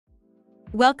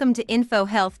Welcome to Info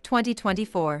Health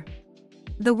 2024.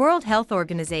 The World Health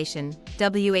Organization,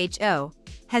 WHO,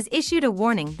 has issued a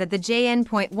warning that the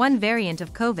JN.1 variant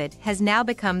of COVID has now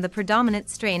become the predominant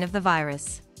strain of the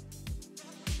virus.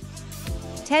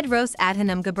 Tedros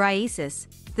Adhanom Ghebreyesus,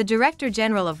 the Director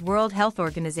General of World Health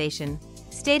Organization,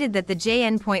 stated that the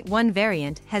JN.1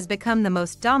 variant has become the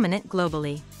most dominant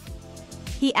globally.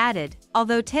 He added,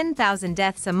 although 10,000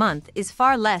 deaths a month is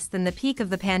far less than the peak of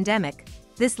the pandemic,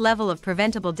 this level of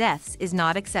preventable deaths is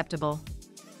not acceptable.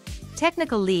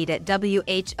 Technical lead at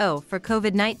WHO for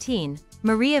COVID-19,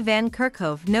 Maria van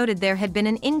Kerkhove, noted there had been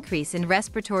an increase in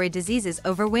respiratory diseases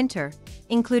over winter,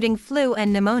 including flu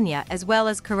and pneumonia as well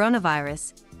as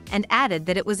coronavirus, and added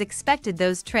that it was expected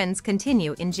those trends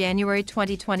continue in January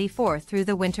 2024 through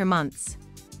the winter months.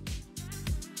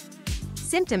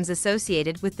 Symptoms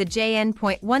associated with the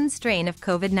JN.1 strain of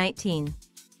COVID-19: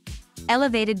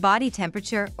 elevated body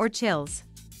temperature or chills,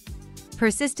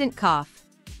 persistent cough,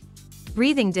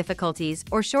 breathing difficulties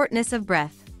or shortness of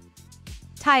breath,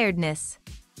 tiredness,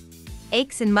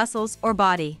 aches in muscles or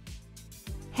body,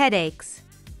 headaches,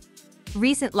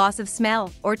 recent loss of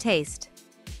smell or taste,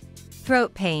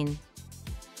 throat pain,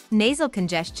 nasal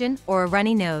congestion or a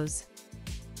runny nose,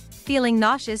 feeling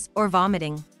nauseous or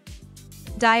vomiting,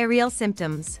 diarrheal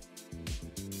symptoms.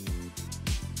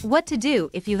 What to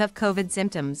do if you have COVID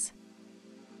symptoms?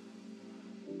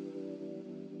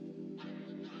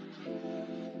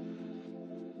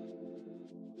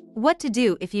 What to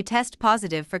do if you test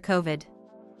positive for COVID?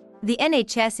 The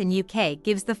NHS in UK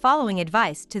gives the following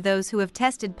advice to those who have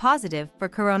tested positive for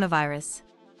coronavirus.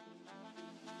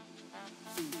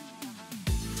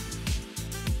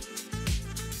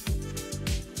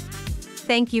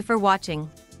 Thank you for watching.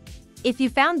 If you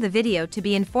found the video to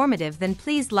be informative, then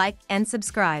please like and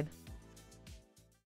subscribe.